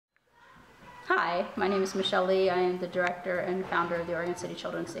Hi, my name is Michelle Lee. I am the director and founder of the Oregon City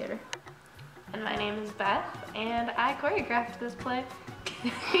Children's Theater. And my name is Beth, and I choreographed this play.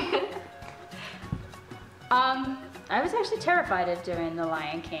 I was actually terrified of doing The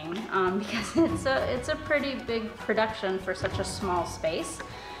Lion King because it's a pretty big production for such a small space.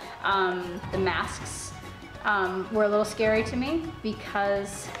 The masks were a little scary to me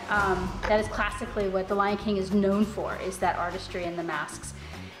because that is classically what The Lion King is known for, is that artistry in the masks.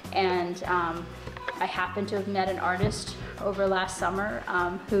 And I happened to have met an artist over last summer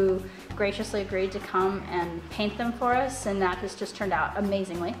who graciously agreed to come and paint them for us, and that has just turned out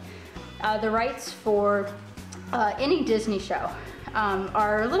amazingly. The rights for any Disney show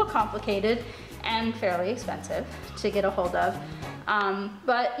are a little complicated and fairly expensive to get a hold of.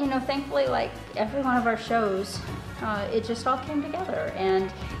 But you know, thankfully, like every one of our shows, it just all came together.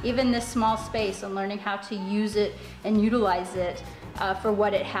 And even this small space and learning how to use it and utilize it for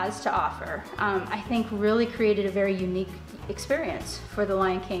what it has to offer, I think really created a very unique experience for The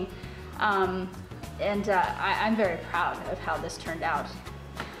Lion King. I'm very proud of how this turned out.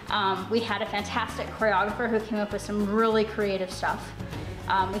 We had a fantastic choreographer who came up with some really creative stuff.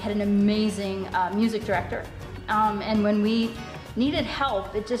 We had an amazing music director. And when we needed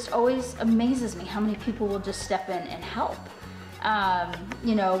help, it just always amazes me how many people will just step in and help.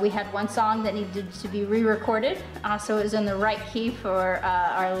 You know, we had one song that needed to be re-recorded, so it was in the right key for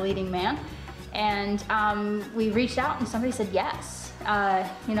our leading man. And we reached out and somebody said yes.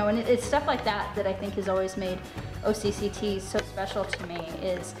 You know, and it's stuff like that that I think has always made OCCT so special to me,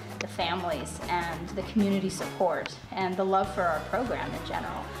 is the families and the community support and the love for our program in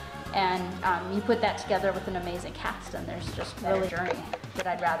general. And you put that together with an amazing cast, and there's just really a journey that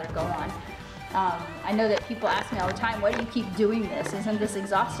I'd rather go on. I know that people ask me all the time, why do you keep doing this? Isn't this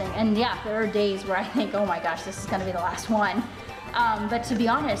exhausting? And yeah, there are days where I think, oh my gosh, this is gonna be the last one. But to be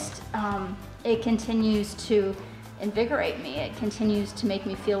honest, it continues to invigorate me. It continues to make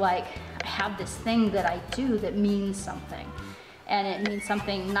me feel like I have this thing that I do that means something. And it means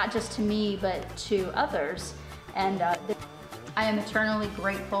something not just to me, but to others. And I am eternally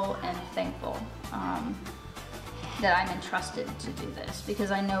grateful and thankful that I'm entrusted to do this,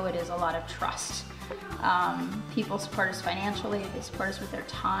 because I know it is a lot of trust. People support us financially, they support us with their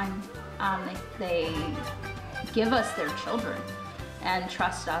time, they give us their children and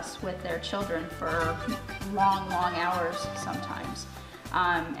trust us with their children for long, long hours sometimes.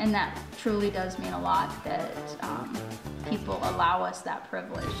 And that truly does mean a lot, that people allow us that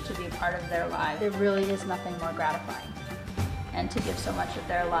privilege to be a part of their lives. There really is nothing more gratifying, and to give so much of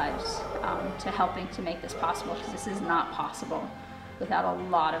their lives to helping to make this possible, because this is not possible without a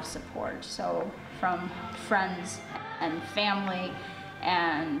lot of support. So from friends and family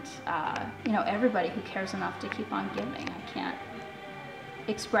and you know, everybody who cares enough to keep on giving. I can't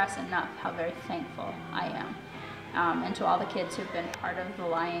express enough how very thankful I am. And to all the kids who've been part of The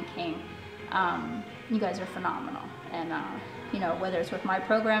Lion King, you guys are phenomenal. And you know, whether it's with my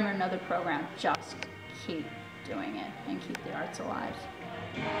program or another program, just keep doing it and keep the arts alive.